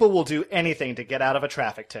 Some people will do anything to get out of a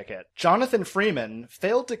traffic ticket. Jonathan Freeman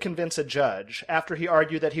failed to convince a judge after he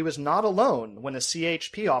argued that he was not alone when a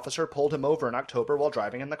CHP officer pulled him over in October while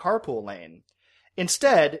driving in the carpool lane.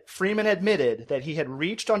 Instead, Freeman admitted that he had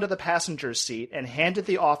reached onto the passenger's seat and handed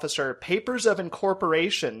the officer papers of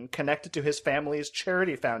incorporation connected to his family's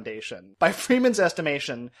charity foundation. By Freeman's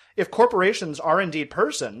estimation, if corporations are indeed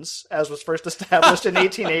persons, as was first established in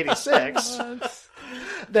 1886...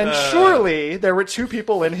 then surely there were two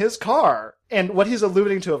people in his car. And what he's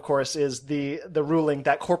alluding to, of course, is the ruling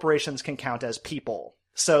that corporations can count as people.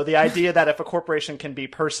 So the idea that if a corporation can be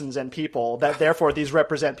persons and people, that therefore these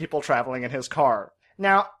represent people traveling in his car.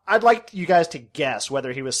 Now, I'd like you guys to guess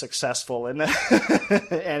whether he was successful and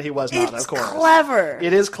he was not, of course. It's clever.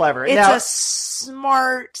 It is clever. It's now, a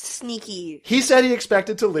smart, sneaky. He said he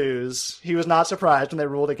expected to lose. He was not surprised when they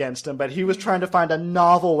ruled against him, but he was trying to find a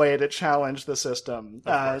novel way to challenge the system.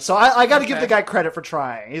 So I got to give the guy credit for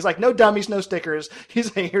trying. He's like, no dummies, no stickers.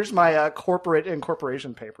 He's like, here's my corporate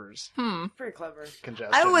incorporation papers. Pretty clever.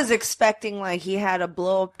 Congestion. I was expecting like he had a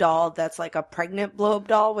blow-up doll that's like a pregnant blow-up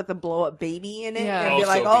doll with a blow-up baby in it. Yeah. And be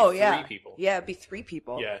like, so it'd be yeah. 3 people. Yeah, it'd be 3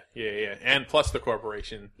 people. Yeah. And plus the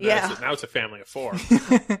corporation. Now it's a family of 4.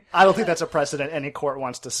 I don't think that's a precedent any court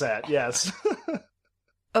wants to set. Yes.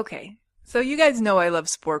 Okay. So you guys know I love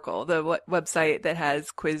Sporkle, the website that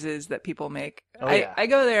has quizzes that people make. I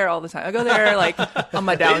go there all the time. I go there like on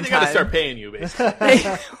my downtime. They gotta start paying you, basically.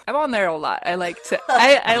 I'm on there a lot. I like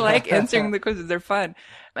answering the quizzes. They're fun.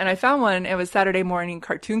 And I found one. It was Saturday Morning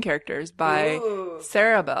Cartoon Characters by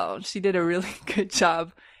Sarah Bell. She did a really good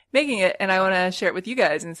job making it, and I want to share it with you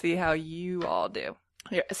guys and see how you all do.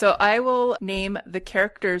 Here, so I will name the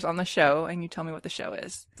characters on the show, and you tell me what the show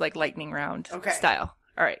is. It's like lightning round style.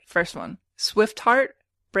 All right, first one. Swift-Heart,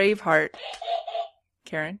 Braveheart.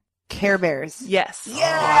 Karen? Care Bears. Yes.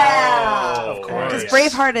 Yeah! Of course. Because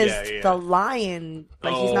Braveheart is the lion,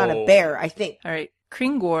 but he's not a bear, I think. All right.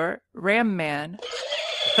 Kringor, Ram Man.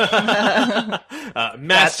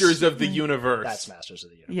 Masters of the Universe. That's Masters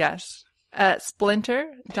of the Universe. Yes.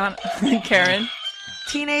 Splinter, Karen.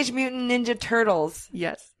 Teenage Mutant Ninja Turtles.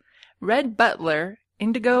 Yes. Red Butler,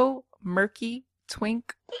 Indigo, Murky,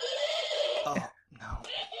 Twink. Oh, no.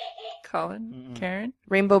 Colin, Karen.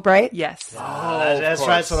 Rainbow Bright. Yes. That's right.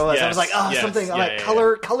 That's what it was. Yes. I was like, something like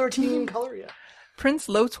color team, color. Yeah. Prince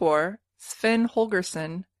Lotor, Sven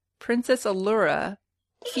Holgersson, Princess Allura,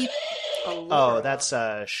 Keith. Oh, that's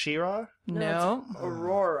She-Ra? No.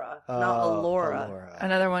 Aurora, not Allura.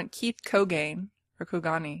 Another one, Keith Kogane or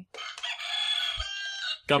Kogani.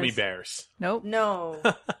 Gummy Bears. Nope. No.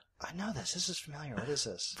 I know this. This is familiar. What is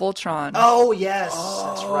this? Voltron. Oh, yes.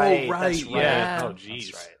 That's right. That's right. Yeah. Oh,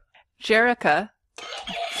 jeez. That's right. Jerica.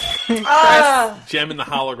 Gem in the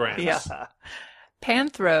holograms. Yeah.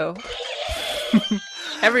 Panthro.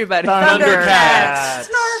 Everybody. Thundercats.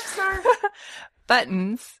 Snarf, snarf.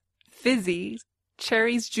 Buttons. Fizzy.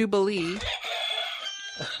 Cherry's Jubilee.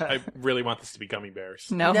 I really want this to be Gummy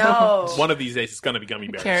Bears. No. One of these days it's going to be Gummy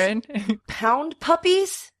Bears. Karen. Pound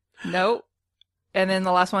Puppies? Nope. And then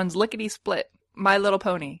the last one's Lickety Split. My Little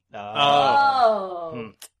Pony.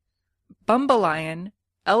 Bumbleion.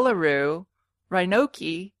 Ellaroo.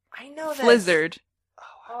 Rhinoki. I know that. Flizzard.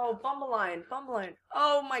 Oh, Bumbleion.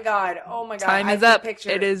 Oh my god. Time is up.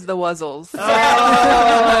 It is the Wuzzles.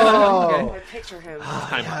 Oh. I picture him.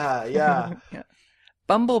 Yeah.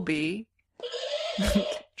 Bumblebee.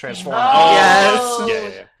 Transform. Yes.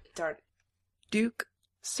 Yeah. darn. Duke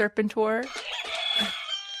Serpentor.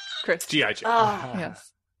 Chris. G.I. Joe.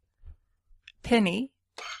 Yes. Penny.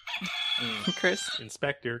 Chris.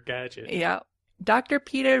 Inspector Gadget. Yeah. Dr.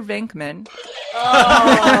 Peter Venkman.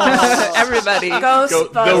 Oh. Everybody.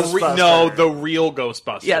 Ghostbusters. The real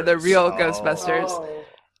Ghostbusters. Yeah, the real Ghostbusters. Oh.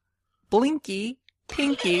 Blinky.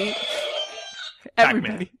 Pinky. Pac-Man.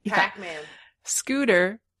 Everybody. Yeah. Pac-Man.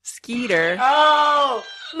 Scooter. Skeeter. Oh,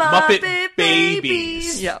 Muppet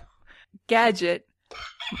Babies. Yeah. Gadget.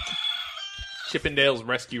 Chippendales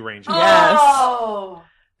Rescue Rangers. Yes. Oh,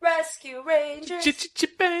 Rescue Rangers.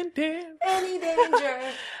 Chippendales. Any danger.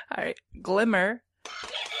 All right. Glimmer.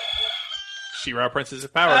 She-Ra Princess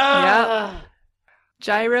of Power. Yeah.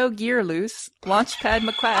 Gyro Gear Loose. Launchpad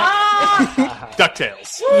McQuack.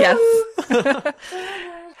 DuckTales. Yes.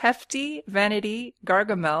 Hefty, Vanity,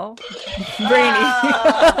 Gargamel, Brainy.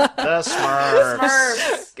 The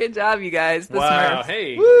Smurfs. Good job, you guys. The Wow, Smurfs.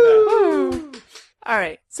 hey. Woo. All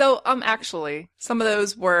right. So, actually, some of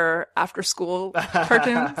those were after school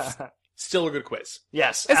cartoons. Still a good quiz.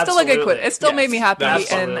 Yes, It's still a good quiz. It still Yes, made me happy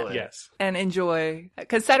absolutely. and enjoy.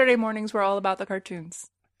 Because Saturday mornings were all about the cartoons.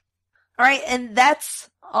 All right, and that's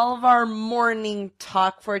all of our morning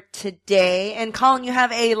talk for today. And Colin, you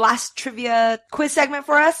have a last trivia quiz segment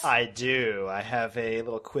for us? I do. I have a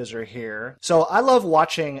little quizzer here. So I love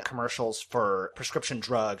watching commercials for prescription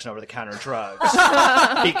drugs and over-the-counter drugs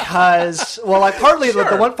because, well, like partly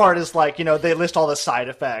the one part is like, you know, they list all the side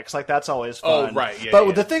effects. Like that's always fun. Oh, right. Yeah,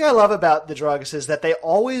 but the thing I love about the drugs is that they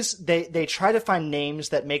always, they try to find names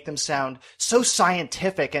that make them sound so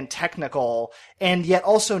scientific and technical and yet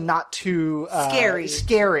also not too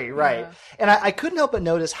scary, right? Yeah. And I couldn't help but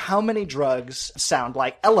notice how many drugs sound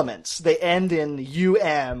like elements. They end in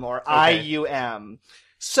UM or IUM.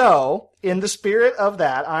 So, in the spirit of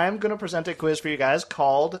that, I'm going to present a quiz for you guys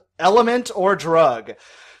called Element or Drug.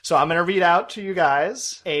 So I'm going to read out to you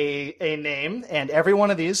guys a name, and every one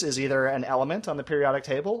of these is either an element on the periodic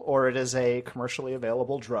table or it is a commercially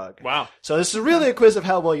available drug. Wow. So this is really a quiz of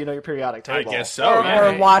how well you know your periodic table. I guess so.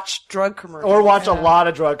 Or watch drug commercials. Or watch a lot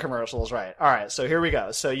of drug commercials, right. All right, so here we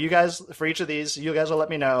go. So you guys, for each of these, you guys will let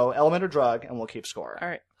me know element or drug, and we'll keep score. All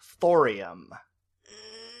right. Thorium.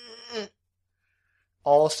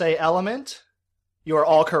 All say element. You are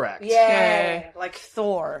all correct. Yay. Like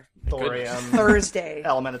Thor. Thorium. Thursday.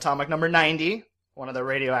 Element atomic number 90. One of the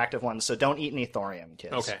radioactive ones, so don't eat any thorium,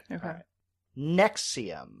 kids. Okay. All right.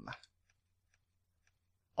 Nexium.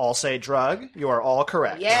 All say drug. You are all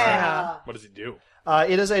correct. Yeah. What does it do?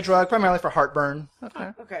 It is a drug primarily for heartburn.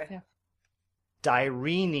 Okay. Yeah.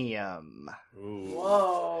 Direnium. Ooh.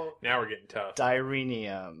 Whoa. Now we're getting tough.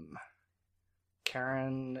 Direnium.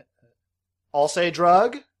 Karen. All say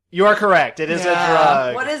drug. You are correct. It is a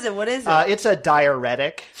drug. What is it? It's a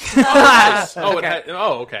diuretic.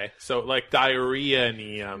 Okay. So like diarrhea.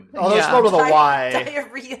 Although it's spelled with a Y.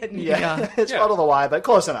 Diarrhea. Yeah. It's spelled with a Y, but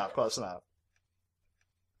close enough.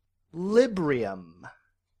 Librium.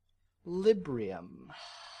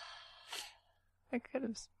 I could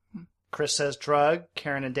have. Chris says drug.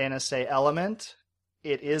 Karen and Dana say element.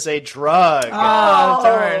 It is a drug. Oh,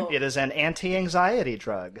 darn. It is an anti-anxiety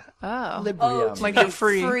drug. Oh. Librium. Like you're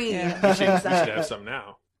free. Yeah. You should have some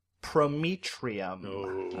now. Prometrium.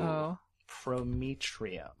 Oh.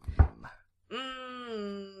 Prometrium.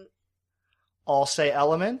 Mm. All say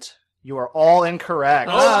element. You are all incorrect.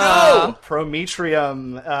 Oh, no!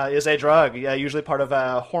 Prometrium is a drug, usually part of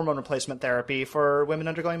a hormone replacement therapy for women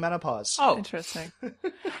undergoing menopause. Oh. Interesting.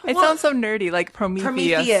 It sounds so nerdy, like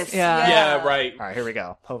Prometheus. Yeah. Yeah, right. All right, here we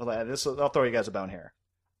go. Hopefully, I'll throw you guys a bone here.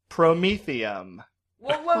 Promethium.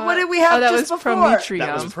 What did we have that just was before? Prometrium.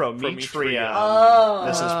 That was Prometrium. Oh.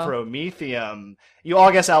 This is Promethium. You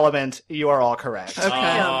all guess element. You are all correct. Okay.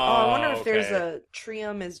 I wonder if there's a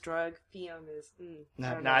trium is drug, theum is...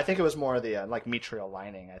 No, I think it was more the like metrial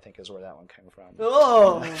lining, I think is where that one came from.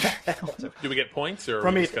 Oh. Do we get points or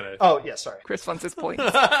are we just gonna... Oh, yeah, sorry. Chris wants his points.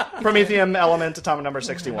 Promethium element, atomic number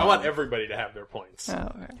 61. I want everybody to have their points.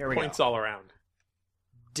 Oh, okay. Here we Points go. all around.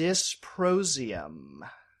 Dysprosium.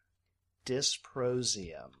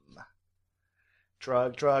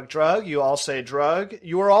 Drug. You all say drug.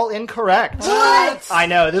 You are all incorrect. What? I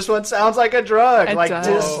know. This one sounds like a drug. It like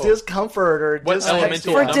does. discomfort or What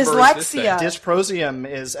elemental For number is this dyslexia. then? Dysprosium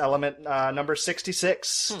is element number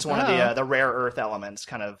 66. It's one of the rare earth elements,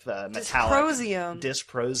 kind of metallic. Dysprosium.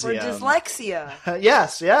 Dysprosium. For dyslexia.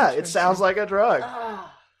 Yes, yeah. It sounds like a drug.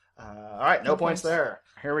 Ah. All right, no points there.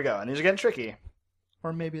 Here we go. And these are getting tricky.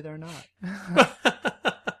 Or maybe they're not.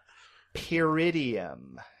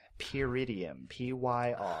 Pyridium.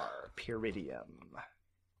 P-Y-R. Pyridium.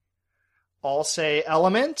 All say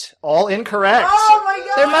element. All incorrect. Oh my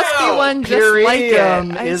There must be one just like it.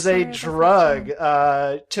 Pyridium I is a swear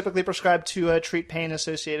drug typically prescribed to treat pain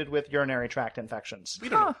associated with urinary tract infections.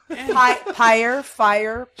 Pyre, fire,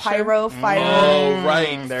 pyro, fire. Oh,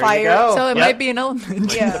 right. There Fire. you go. So it Yep. might be an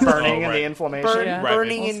element. Yeah. The burning Oh, and right. the inflammation. Yeah.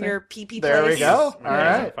 Burning We'll in see. your pee-pee There we place. go. All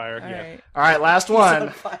Yeah. right. Fire. All Yeah. right. All right, last He's on one.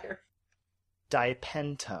 fire.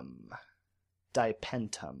 Dipentum.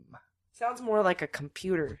 Dipentum. Sounds more like a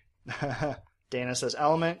computer. Dana says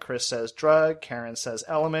element, Chris says drug, Karen says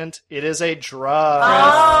element. It is a drug.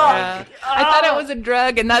 Yeah. I thought it was a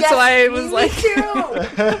drug, and that's Yes, why I was me like, too.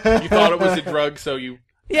 You thought it was a drug, so you...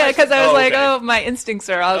 yeah, because I was like, okay. oh, my instincts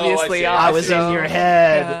are obviously see. off. I was so- in your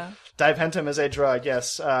head. Yeah. Dipentum is a drug,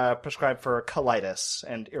 yes, prescribed for colitis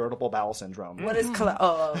and irritable bowel syndrome. What is colitis?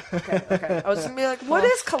 Oh, okay. I was gonna be like, what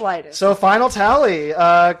is colitis? So final tally,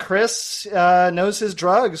 Chris knows his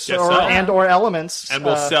drugs Guess so. or elements. And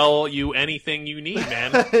we'll sell you anything you need,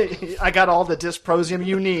 man. I got all the dysprosium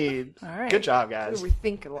you need. All right. Good job, guys. We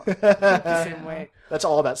think the same way. That's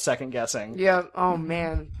all about second guessing. Yeah. Oh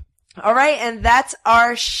man. All right, and that's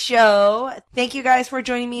our show. Thank you guys for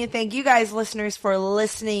joining me, and thank you guys, listeners, for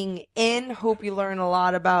listening in. Hope you learn a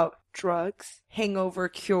lot about drugs, hangover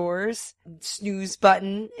cures, snooze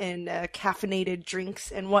button, and caffeinated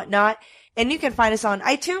drinks and whatnot. And you can find us on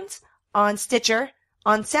iTunes, on Stitcher,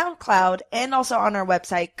 on SoundCloud, and also on our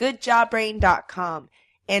website, goodjobbrain.com.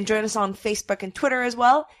 And join us on Facebook and Twitter as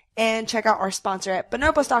well. And check out our sponsor at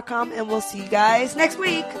bonobos.com, and we'll see you guys next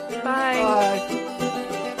week. Bye. Bye.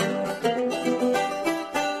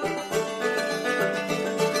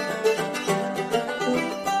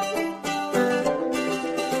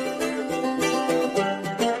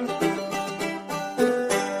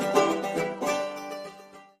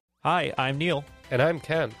 Hi, I'm Neil. And I'm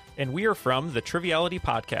Ken. And we are from the Triviality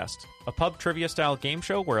Podcast, a pub trivia-style game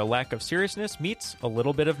show where a lack of seriousness meets a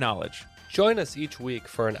little bit of knowledge. Join us each week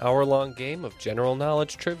for an hour-long game of general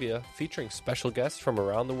knowledge trivia featuring special guests from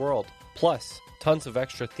around the world, plus tons of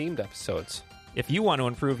extra themed episodes. If you want to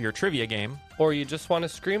improve your trivia game, or you just want to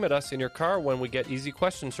scream at us in your car when we get easy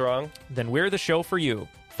questions wrong, then we're the show for you.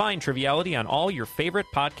 Find Triviality on all your favorite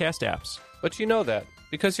podcast apps. But you know that,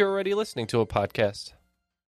 because you're already listening to a podcast.